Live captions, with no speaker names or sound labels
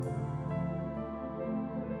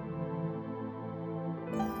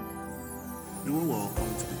You are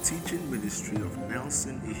welcome to the teaching ministry of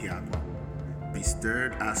Nelson Ihiagwa. Be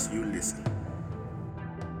stirred as you listen.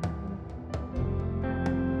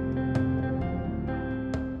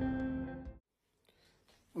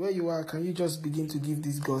 Where you are, can you just begin to give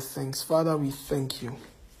this God thanks? Father, we thank you.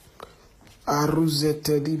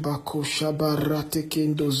 Aruzete libako shabarate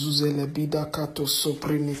kendo zuzele bida kato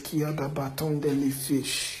soprene kiada baton de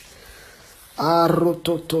lifish.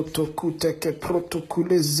 Arotototo kuteke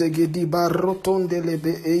protokule zegedi baroton de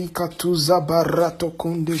lebe eikatuza barato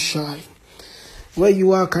konde shai. Where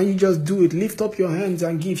you are, can you just do it? Lift up your hands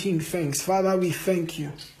and give him thanks. Father, we thank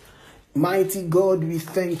you. Mighty God, we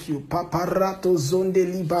thank you. Paparato zonde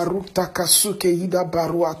libarukta kasuke ida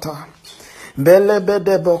baruata.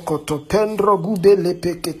 Belebede bokoto pendro gubele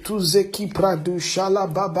peketuze kipradu shala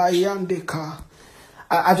baba yandeka.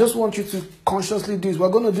 I just want you to consciously do this. We're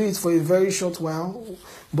going to do it for a very short while,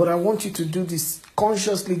 but I want you to do this.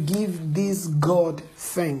 Consciously give this God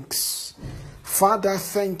thanks. Father,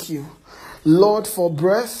 thank you. Lord, for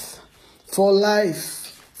breath, for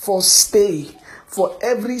life, for stay, for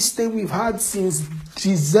every stay we've had since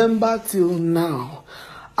December till now.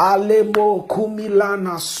 Alebo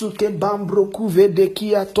kumilana suke bambro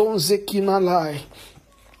kuvedekia tonze kinalai.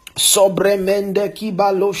 Sobremende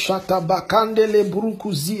kibalo shata bakandele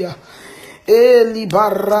brukuzia. Eli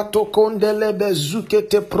barato kondele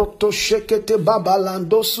bezukete protoshekete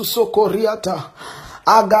babalando susokoriata.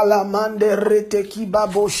 Agalamande rete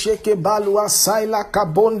kibabo sheke balua saila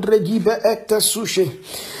kabondre gibe ekte sushe.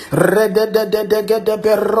 Redededegede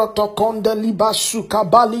beroto konde libasu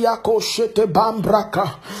kabalia koshete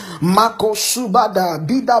bambraka. Mako subada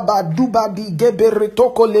bidaba dubadi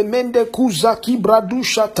geberetoko lemende kuza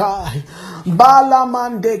kibradushata.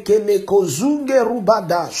 Balamande kele kozunge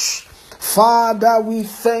rubadash. Father, we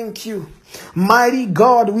thank you. Mighty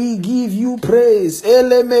God, we give you praise.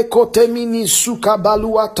 Eleme kotemini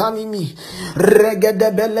sukabalua tanimi.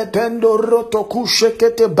 Regede belependo roto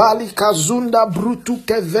kushekete bali kazunda brutu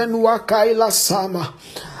kevenua kaila sama.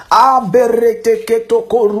 Aberete keto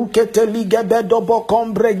korukete ligebedo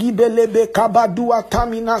bokombre gibelebe kabadua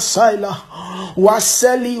tamina saila.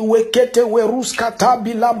 Waseli wekete weruska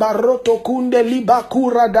tabila baroto kunde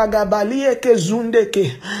libakura dagabalie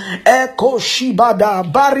kezundeke. Eko shibada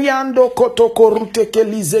bariando koto korute ke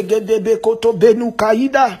lizegedebe koto benu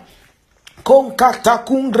kaida. Konkata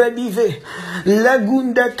kungre dive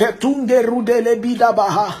legunde ketunge rudele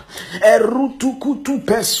bidabaha erutukutu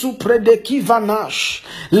pesupre de kivanash.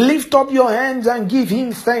 Lift up your hands and give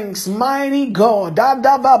him thanks, mighty God.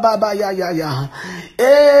 Adababa ya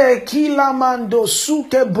kilamando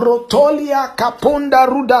suke brotolia kaponda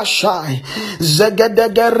rudashai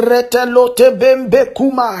zegedegerete lote bembe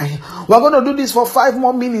kumai. We're going to do this for 5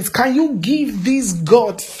 more minutes. Can you give this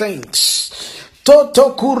God thanks?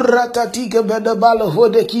 Toto kuratatika bedabalo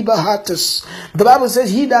hode kibahatas. The Bible says,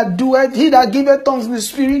 he that giveth thanks in the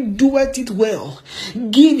spirit doeth it well.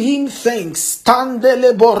 Give him thanks.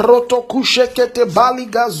 Tandele boroto kushekete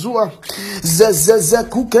baligazua. Zezeze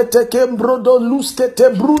kukete kembrodo luskete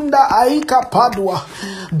brunda aika padua.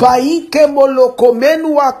 Baike moloko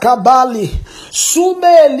menua kabali.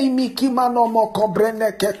 Sumeli mikimano moko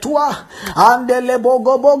brene ketua. Andele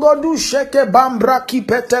bogo bogo du sheke bambra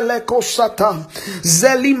kipetele kosata.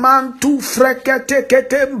 Zeliman tu frekete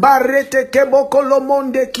kete mbarete keboko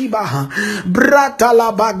lomonde kiba. Brata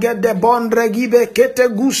la bagede bondre gibe kete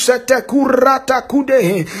gusete kurata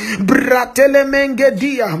kude. Bratele menge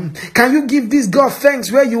dia. Can you give this God thanks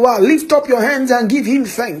where you are? Lift up your hands and give him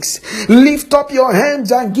thanks. Lift up your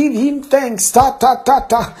hands and give him thanks. Ta ta ta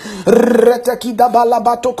ta. Rete kida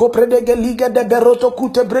balabato ko predege liga de beroto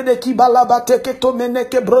kute brede ki balabate ke to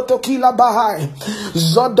meneke broto kila bahai.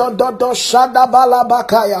 Zodododo shada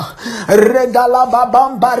balabakaya. Regala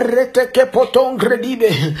babamba rete ke potong gredibe.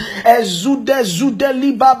 Zude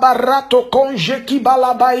libabarato konje ki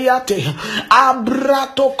balabayate.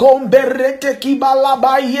 Abrato komberete ki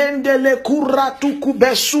balabayende le kuratu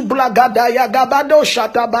kubesu blagadaya gabado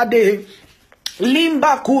shatabade.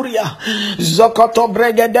 Limba kuria zokoto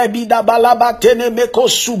bregede bida balabatene meko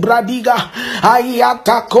subradiga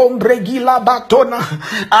ayata kombregila batona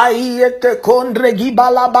ayete kondregi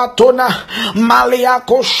balabatona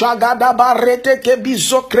maliako shagada barete ke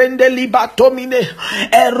bizokrende libatomine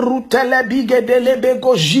erutele bigede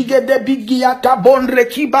lebego jigede bigiata bonre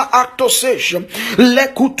kiba actosage le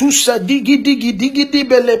kutusa digi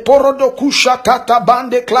dibele porodo kusha kata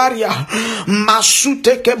bande klaria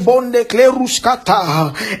masute ke bonde kleruska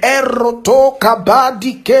kata eroto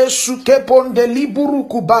kabadi kesu keponde liburu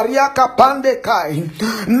kubariaka pande kai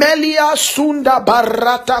melia sunda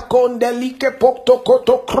barata kondelike pokto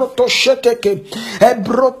koto kroto sheteke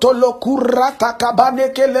ebroto lokurata kabane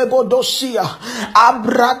kelegodosia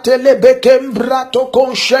abrate lebekembrato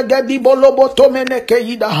konshege di boloboto meneke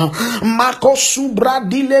ida mako subra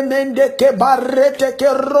dile mende ke barete ke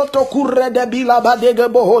roto kurede bila badege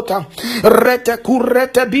bohota rete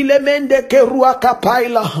kurete bile mende ke ruaka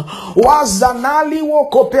paila wazanali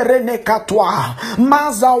woko perene katwa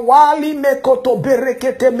mazawali mekoto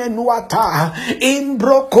berekete menuata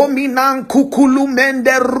imbroko minan kukulu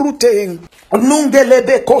mende rute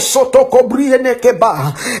nungelebe kosoto kobriene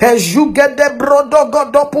keba ejuge de brodo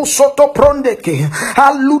godopu soto prondeke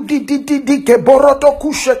aludi didi ke boroto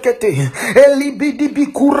kushekete elibidi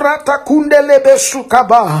bikurata kundelebe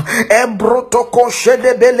sukaba ebroto koshe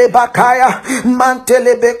de bele bakaya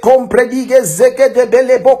mantelebe kompredige zeke de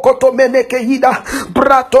bele bokoto meneke hida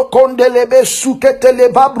brato kondelebe suketele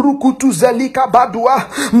babrukutu zelika badua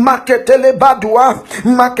maketele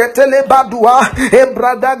badua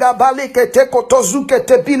ebradaga balekete kotozuke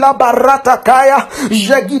te pila barata kaya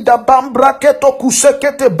jegida bambra keto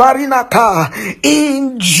kusekete barina ka.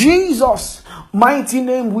 In Jesus' mighty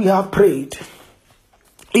name we have prayed.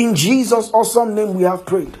 In Jesus' awesome name we have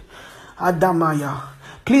prayed. Adamaya.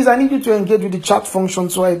 Please, I need you to engage with the chat function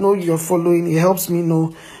so I know you're following. It helps me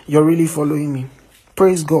know you're really following me.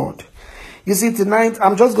 Praise God. You see, tonight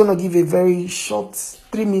I'm just going to give a very short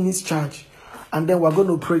 3 minutes charge, and then we're going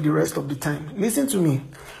to pray the rest of the time. Listen to me.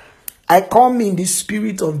 I come in the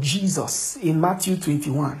spirit of Jesus in Matthew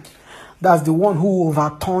 21. That's the one who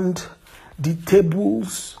overturned the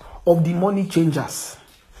tables of the money changers.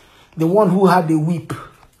 The one who had a whip.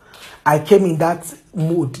 I came in that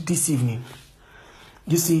mode this evening.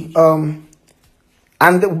 You see, and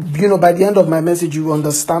you know, by the end of my message, you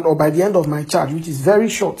understand, or by the end of my charge, which is very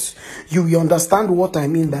short, you will understand what I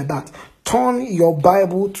mean by that. Turn your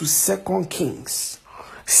Bible to 2 Kings.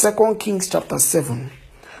 2 Kings chapter 7.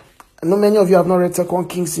 I know many of you have not read 2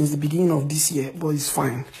 Kings since the beginning of this year, but it's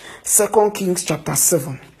fine. 2 Kings chapter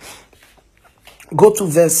 7. Go to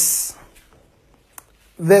verse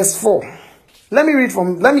 4. Let me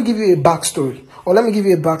give you a backstory.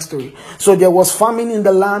 So there was famine in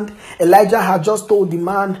the land. Elijah had just told the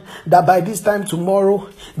man that by this time tomorrow,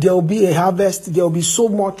 there will be a harvest. There will be so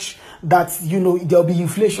much that, there will be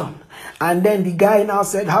inflation. And then the guy now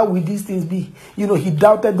said, how will these things be? He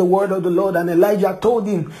doubted the word of the Lord, and Elijah told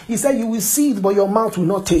him, he said, you will see it, but your mouth will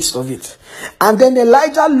not taste of it. And then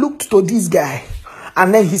Elijah looked to this guy,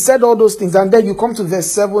 and then he said all those things. And then you come to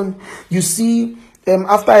verse 7, you see,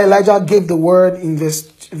 after Elijah gave the word in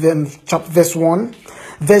verse 1,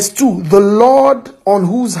 verse 2, the Lord on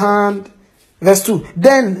whose hand, verse 2,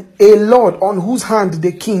 then a Lord on whose hand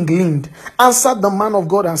the king leaned answered the man of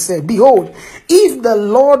God and said, behold, if the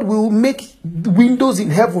Lord will make windows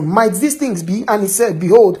in heaven, might these things be? And he said,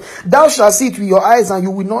 behold, thou shalt see it with your eyes, and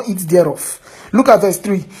you will not eat thereof. Look at verse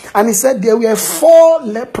 3. And he said, there were 4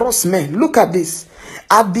 leprous men. Look at this.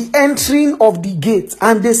 At the entering of the gate,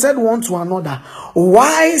 and they said one to another,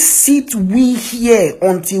 why sit we here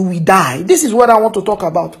until we die? This is what I want to talk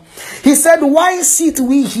about. He said, why sit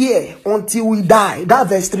we here until we die? That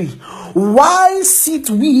verse 3. Why sit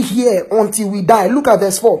we here until we die? Look at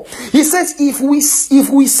verse 4. He says, if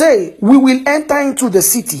we say we will enter into the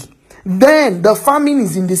city, then the famine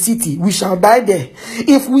is in the city, we shall die there.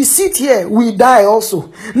 If we sit here, we die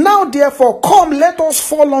also. Now therefore, come, let us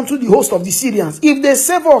fall unto the host of the Syrians. If they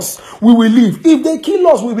save us, we will live. If they kill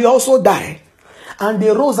us, we will also die. And they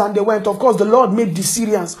rose and they went. Of course, the Lord made the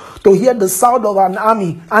Syrians to hear the sound of an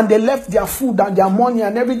army, and they left their food and their money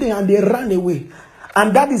and everything, and they ran away.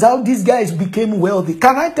 And that is how these guys became wealthy.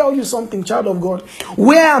 Can I tell you something, child of God?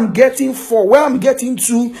 Where I'm getting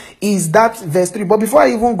to is that verse 3. But before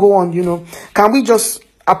I even go on, can we just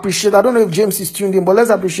appreciate, I don't know if James is tuned in, but let's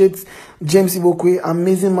appreciate James Ibokwe,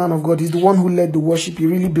 amazing man of God. He's the one who led the worship. He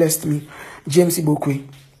really blessed me. James Ibokwe.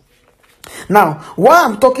 Now, what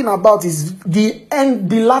I'm talking about is the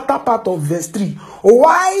latter part of verse 3.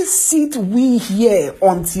 Why sit we here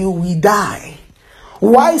until we die?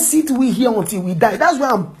 Why sit we here until we die? That's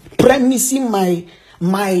where I'm premising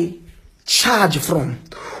my charge from.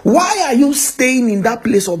 Why are you staying in that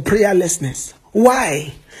place of prayerlessness?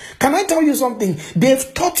 Why? Can I tell you something?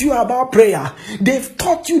 They've taught you about prayer. They've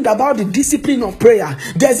taught you about the discipline of prayer.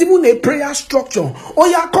 There's even a prayer structure. Oh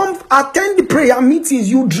yeah, come attend the prayer meetings.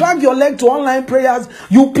 You drag your leg to online prayers.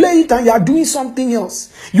 You play it and you're doing something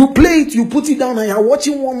else. You play it, you put it down, and you're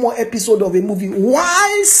watching one more episode of a movie.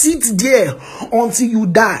 Why sit there until you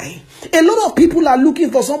die? A lot of people are looking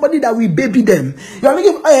for somebody that will baby them. You are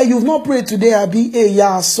looking, hey, you've not prayed today, Abi. Hey,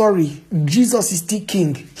 yeah, sorry. Jesus is still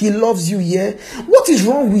king. He loves you, yeah? What is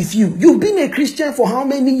wrong with you? You've been a Christian for how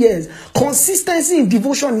many years? Consistency in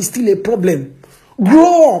devotion is still a problem.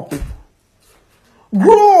 Grow up.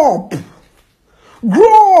 Grow up.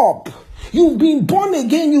 Grow up. You've been born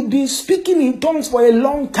again. You've been speaking in tongues for a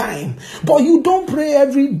long time. But you don't pray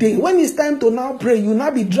every day. When it's time to now pray, you now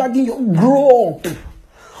be dragging your... Grow up.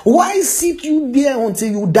 Why sit you there until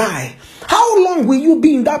you die? How long will you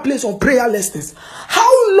be in that place of prayerlessness?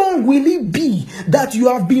 How long will it be that you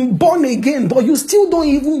have been born again, but you still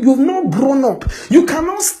you've not grown up? You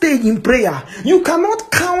cannot stay in prayer. You cannot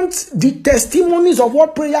count the testimonies of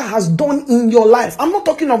what prayer has done in your life. I'm not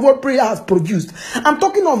talking of what prayer has produced. I'm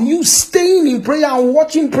talking of you staying in prayer and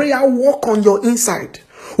watching prayer work on your inside.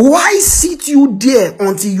 Why sit you there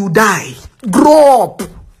until you die? Grow up.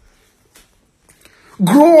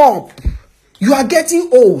 Grow up. You are getting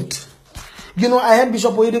old. You know, I heard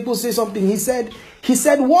Bishop Oyedepo say something. He said,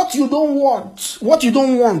 what you don't want, you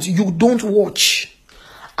don't watch.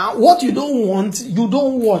 And what you don't want, you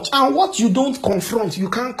don't watch. And what you don't confront, you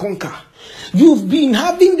can't conquer. You've been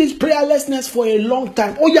having this prayerlessness for a long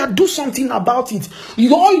time. Oh yeah, do something about it.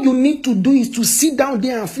 All you need to do is to sit down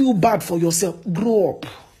there and feel bad for yourself. Grow up.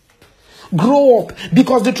 Grow up,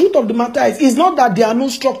 because the truth of the matter is, it's not that there are no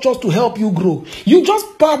structures to help you grow. You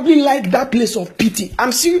just probably like that place of pity.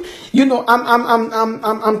 I'm giving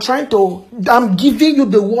you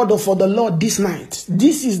the word for the Lord this night.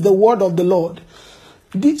 This is the word of the Lord.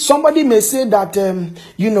 Somebody may say that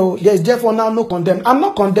there's therefore now no condemn. I'm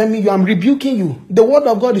not condemning you. I'm rebuking you. The word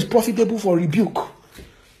of God is profitable for rebuke.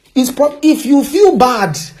 If you feel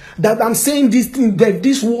bad that I'm saying this thing, that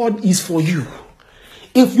this word is for you.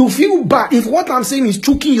 If you feel bad, if what I'm saying is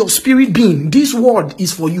choking your spirit being, this word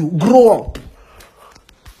is for you. Grow up.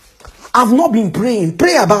 I've not been praying.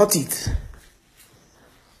 Pray about it.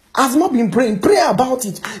 I've not been praying. Pray about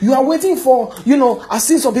it. You are waiting for, I've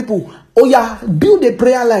seen some people, oh yeah, build a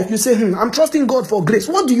prayer life. You say, I'm trusting God for grace.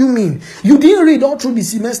 What do you mean? You didn't read all through the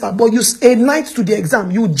semester, but a night to the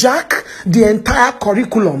exam, you jack the entire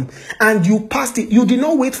curriculum and you passed it. You did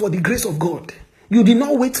not wait for the grace of God. You did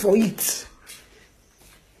not wait for it.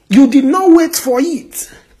 You did not wait for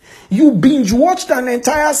it. You binge watched an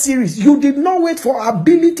entire series. You did not wait for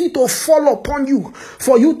ability to fall upon you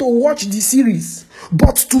for you to watch the series.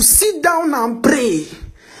 But to sit down and pray,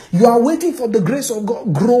 you are waiting for the grace of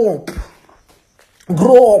God. Grow up.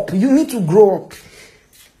 Grow up. You need to grow up.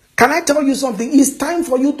 Can I tell you something? It's time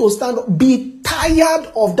for you to stand up. Be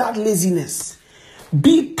tired of that laziness.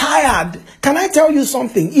 Be tired. Can I tell you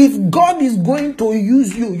something? If God is going to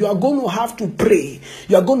use you, you are going to have to pray.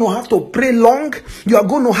 You are going to have to pray long. You are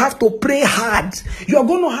going to have to pray hard. You are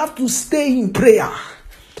going to have to stay in prayer.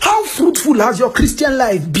 How fruitful has your Christian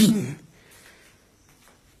life been?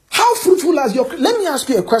 How fruitful has your... Let me ask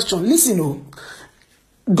you a question. Listen,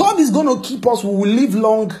 God is going to keep us. We will live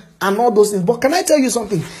long and all those things. But can I tell you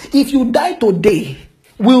something? If you die today,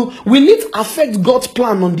 will it affect God's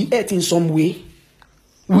plan on the earth in some way?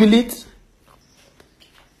 Will it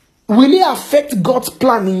affect God's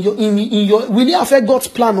plan will it affect God's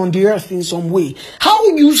plan on the earth in some way? How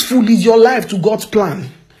useful is your life to God's plan?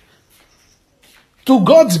 To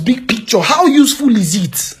God's big picture, how useful is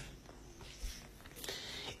it?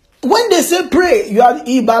 When they say pray, you are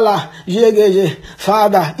Ibala,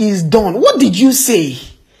 Father, is done. What did you say?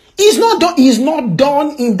 It's not done. It's not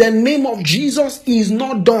done in the name of Jesus. It's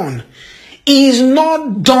not done. Is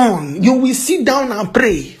not done. You will sit down and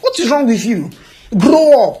pray. What is wrong with you?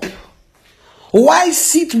 Grow up. Why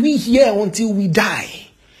sit we here until we die?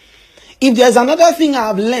 If there's another thing I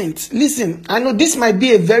have learned, listen, I know this might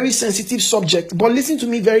be a very sensitive subject, but listen to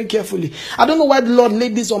me very carefully. I don't know why the Lord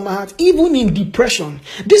laid this on my heart. Even in depression,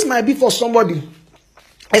 this might be for somebody.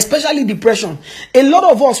 Especially depression. A lot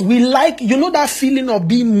of us, we like, that feeling of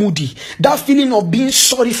being moody, that feeling of being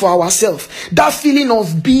sorry for ourselves, that feeling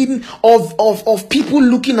of being, of people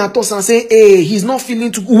looking at us and saying, hey, he's not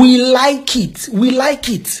feeling too. We like it. We like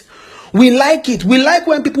it. We like it. We like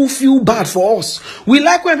when people feel bad for us. We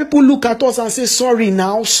like when people look at us and say, sorry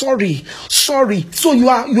now, sorry. So you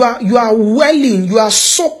are welling, you are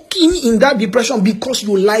soaking in that depression because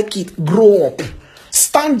you like it. Grow up.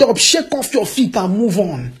 Stand up, shake off your feet and move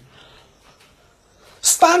on.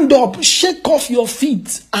 Stand up, shake off your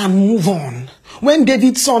feet, and move on. When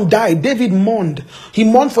David's son died, David mourned. He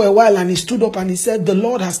mourned for a while and he stood up and he said, the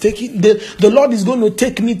Lord has taken, the Lord is going to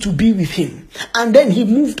take me to be with him. And then he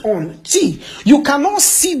moved on. See, you cannot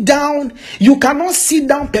sit down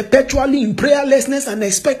perpetually in prayerlessness and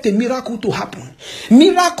expect a miracle to happen.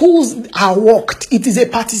 Miracles are worked. It is a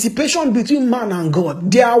participation between man and God.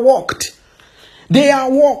 They are worked. They are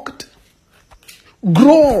worked.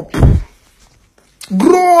 Grow up.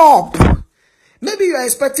 Grow up. Maybe you are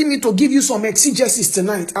expecting me to give you some exegesis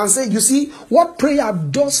tonight and say, you see, what prayer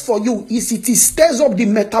does for you is it stirs up the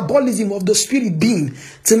metabolism of the spirit being.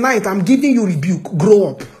 Tonight, I'm giving you rebuke.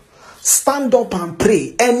 Grow up. Stand up and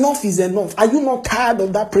pray. Enough is enough. Are you not tired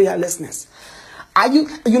of that prayerlessness? Are you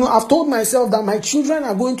I've told myself that my children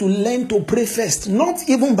are going to learn to pray first, not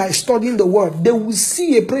even by studying the word. They will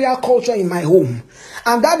see a prayer culture in my home.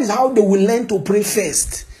 And that is how they will learn to pray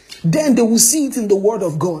first. Then they will see it in the word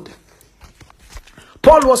of God.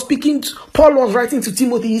 Paul was writing to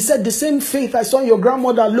Timothy. He said, the same faith I saw in your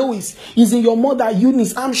grandmother Lois is in your mother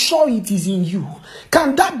Eunice. I'm sure it is in you.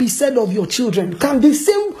 Can that be said of your children? Can the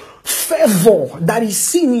same fervor that is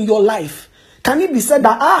seen in your life, can it be said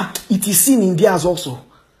that, it is seen in theirs also?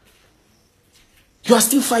 You are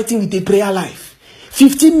still fighting with a prayer life.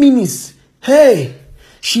 15 minutes. Hey,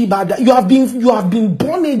 Shibada, you have been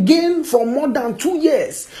born again for more than 2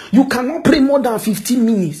 years. You cannot pray more than 15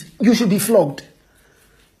 minutes. You should be flogged.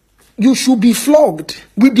 You should be flogged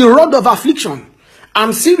with the rod of affliction.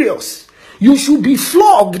 I'm serious. You should be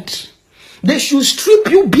flogged. They should strip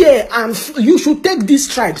you bare and you should take these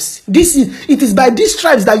stripes. It is by these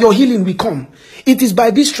stripes that your healing will come. It is by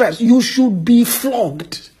these stripes. You should be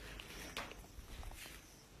flogged.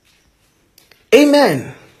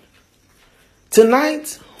 Amen.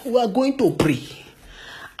 Tonight, we are going to pray.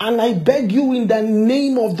 And I beg you in the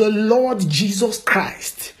name of the Lord Jesus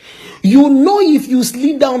Christ. You know if you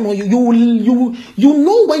sleep down or you know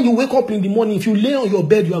when you wake up in the morning, if you lay on your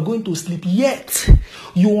bed, you are going to sleep. Yet,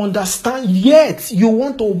 you understand, yet you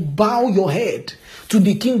want to bow your head to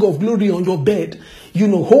the King of Glory on your bed.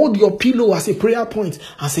 Hold your pillow as a prayer point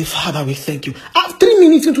and say, Father, we thank you. After 3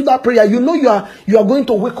 minutes into that prayer, you are going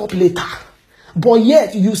to wake up later. But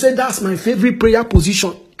yet, you say, that's my favorite prayer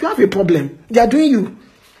position. You have a problem. They are doing you.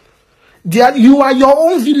 You are your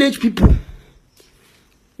own village people.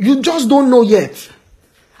 You just don't know yet.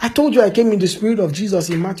 I told you I came in the spirit of Jesus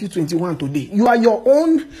in Matthew 21 today. You are your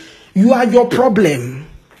own. You are your problem.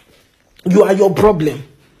 You are your problem.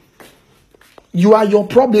 You are your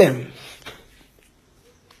problem.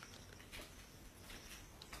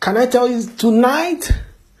 Can I tell you tonight?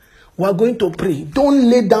 We are going to pray. Don't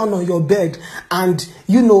lay down on your bed and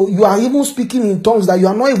you are even speaking in tongues that you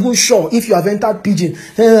are not even sure if you have entered pidgin.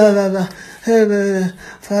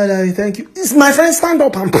 Father, thank you. My friend, stand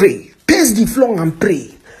up and pray. Pace the floor and pray.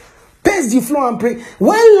 Pace the floor and pray.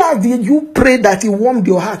 When last did you pray that it warmed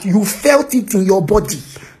your heart? You felt it in your body.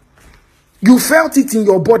 You felt it in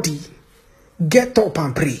your body. Get up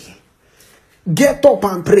and pray. Get up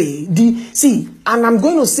and pray. And I'm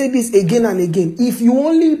going to say this again and again. If you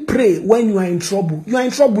only pray when you are in trouble, you are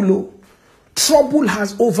in trouble. Oh. Trouble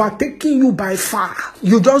has overtaken you by far.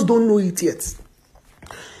 You just don't know it yet.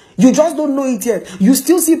 You just don't know it yet. You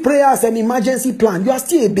still see prayer as an emergency plan. You are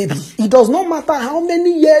still a baby. It does not matter how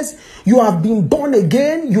many years you have been born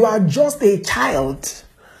again. You are just a child.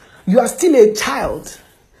 You are still a child.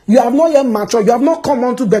 You have not yet matured. You have not come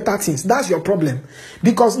on to better things. That's your problem.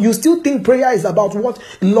 Because you still think prayer is about what?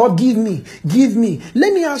 Lord, give me. Give me.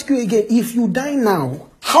 Let me ask you again. If you die now,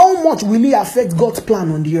 how much will it affect God's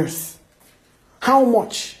plan on the earth? How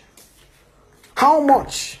much? How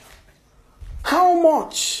much? How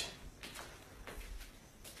much?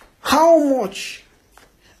 How much?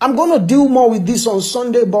 I'm going to deal more with this on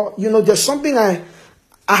Sunday, but there's something I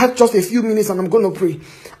have just a few minutes and I'm going to pray.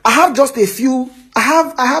 I have just a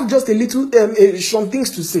little some things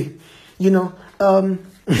to say. I'm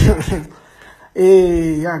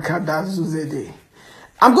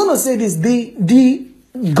going to say this.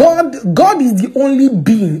 God is the only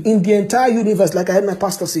being in the entire universe, like I heard my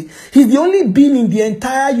pastor say. He's the only being in the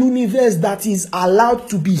entire universe that is allowed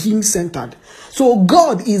to be him-centered. So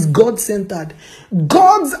God is God-centered.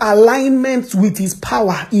 God's alignment with his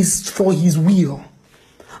power is for his will.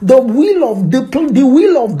 The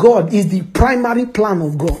will of God is the primary plan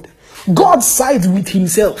of God. God sides with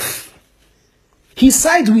himself. He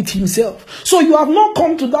sides with himself. So you have not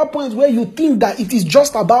come to that point where you think that it is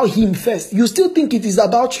just about him first. You still think it is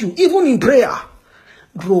about you. Even in prayer.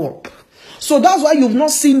 Grow up. So that's why you've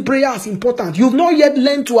not seen prayer as important. You've not yet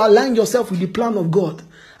learned to align yourself with the plan of God.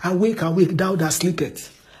 Awake, awake, thou that sleepest.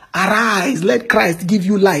 Arise, let Christ give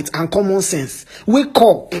you light and common sense. Wake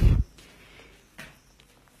up.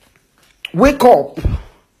 Wake up.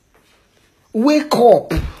 Wake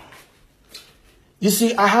up. You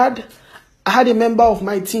see, I had a member of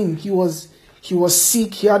my team. He was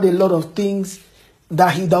sick. He had a lot of things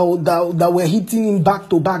that were hitting him back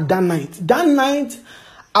to back that night. That night,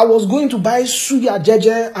 I was going to buy suya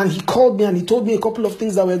jeje, and he called me and he told me a couple of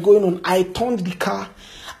things that were going on. I turned the car.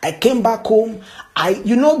 I came back home.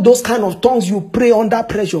 Those kind of tongues you pray under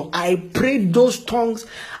pressure. I prayed those tongues.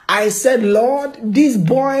 I said, Lord, this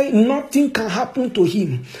boy, nothing can happen to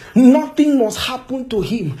him. Nothing must happen to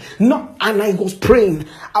him. No, and I was praying.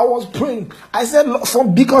 I said,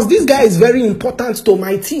 because this guy is very important to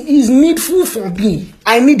my team. He's needful for me.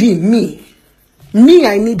 I need him. Me,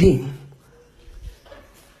 I need him.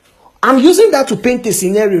 I'm using that to paint a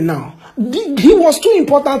scenario now. He was too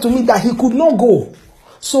important to me that he could not go.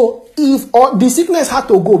 So if the sickness had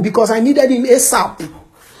to go because I needed him ASAP.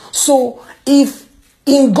 So if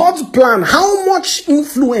in God's plan, how much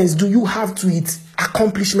influence do you have to its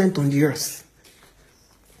accomplishment on the earth?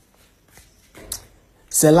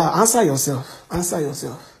 Selah, answer yourself. Answer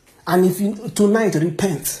yourself. And if you tonight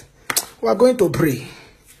repent, we're going to pray.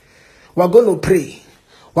 We're going to pray.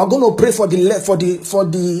 We're going to pray for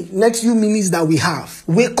the next few minutes that we have.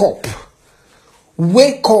 Wake up.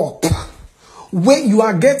 Wake up. Wait, you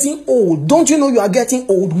are getting old. Don't you know you are getting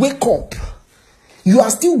old? Wake up. You are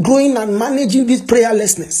still growing and managing this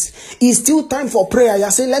prayerlessness. It's still time for prayer. You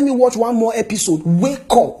are saying, let me watch one more episode. Wake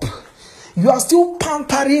up. You are still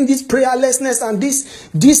pampering this prayerlessness and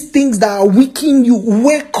these things that are weakening you.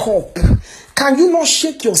 Wake up. Can you not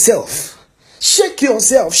shake yourself? Shake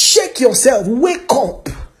yourself. Shake yourself. Wake up.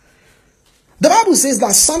 The Bible says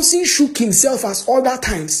that Samson shook himself as other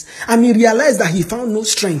times and he realized that he found no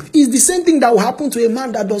strength. It's the same thing that will happen to a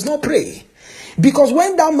man that does not pray. Because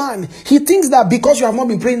when that man, he thinks that because you have not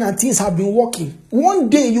been praying and things have been working, one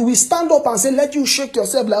day you will stand up and say, let you shake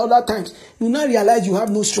yourself like other times. You now realize you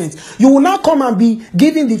have no strength. You will now come and be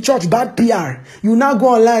giving the church bad PR. You now go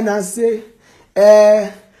online and say,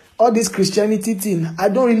 all this Christianity thing, I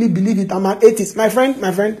don't really believe it. I'm an atheist. My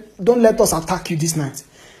friend, don't let us attack you this night.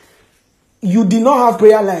 You did not have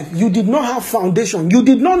prayer life. You did not have foundation. You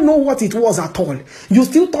did not know what it was at all. You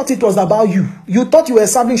still thought it was about you. You thought you were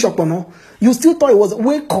serving Shokono. You still thought it was,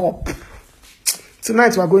 wake up.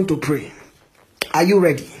 Tonight we are going to pray. Are you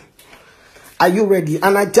ready? Are you ready?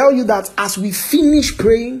 And I tell you that as we finish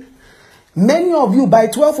praying, many of you by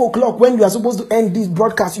 12 o'clock when you are supposed to end this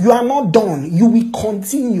broadcast, you are not done. You will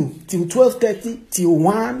continue till 12:30, till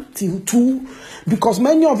 1, till 2. Because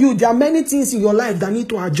many of you, there are many things in your life that need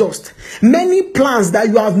to adjust. Many plans that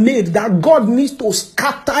you have made that God needs to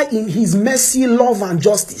scatter in his mercy, love, and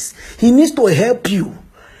justice. He needs to help you.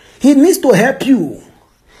 He needs to help you.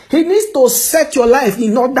 He needs to set your life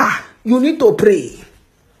in order. You need to pray.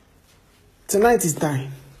 Tonight is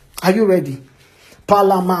time. Are you ready?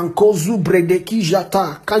 Palamanko zubredeki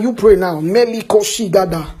jata. Can you pray now? Meliko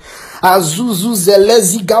shigada. Azuzu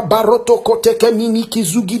zelezi gabaroto koteke miniki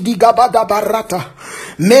zugidi gabada barata.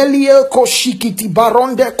 Melie koshikiti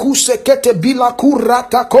baronde kusekete bila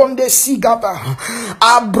kurata konde sigaba.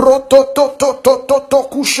 Abroto to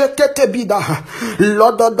kushekete bida.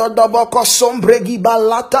 Lodo boko sombregi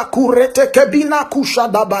balata kurete kebina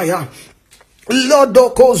kushadabaya.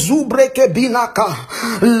 Lodoko zubreke binaka.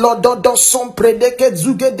 Lododo sompredeke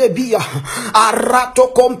zuge de bia.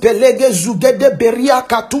 Arato kompelege zuge de beria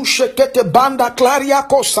katushe kete banda klaria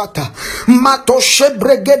kosata. Mato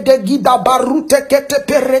shebrege de gida barute kete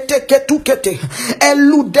perete ketukete.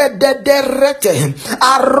 Elude de rete.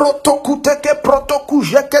 Aroto kuteke protoku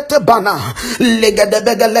jekete bana. Lega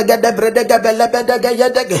de bredege belebedege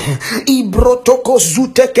yedege. Ibrotoko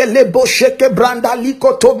zuteke lebo sheke branda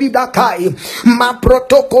liko tobida kai. Ma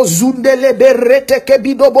protoko zundele berete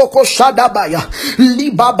kebidoboko shadabaya.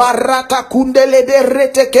 Liba barata kundele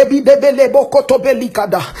berete kebidebele boko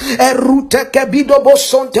tobelikada. Erute kebidobo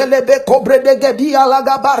sontelebe kobrede gedi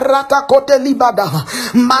alaga barata kote libada.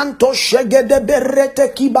 Manto shegede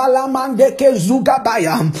berete kibala mande ke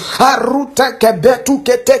zugabaya. Arute kebetu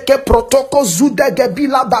keteke protoko zudege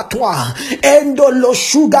bila batwa. Endo lo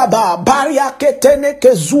shugaba baria ketene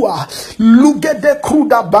kezua. Lugede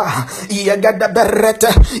krudaba. Yegede berete,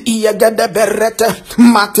 yegede berete,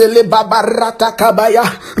 matele babarata kabaya,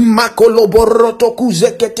 makolo boroto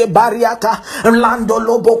kuzekete bariata, lando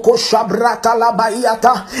loboko shabrata la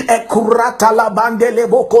baiata, ekurata la bandele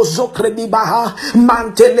boko zokre di baha,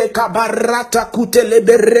 mantele kabarata kutele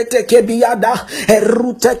berete kebiada,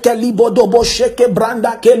 erute ke libodobo sheke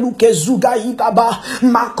branda ke luke zuga itaba,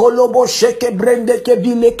 makolo bo sheke brende ke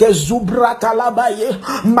bile ke zubrata la baye,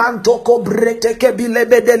 mantoko brete ke bile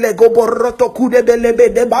bedele goboroto kude bele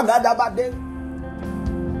bede bagada bade.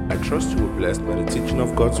 I trust you were blessed by the teaching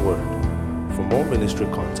of God's Word. For more ministry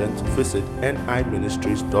content, visit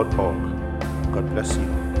niministries.org. God bless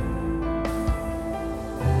you.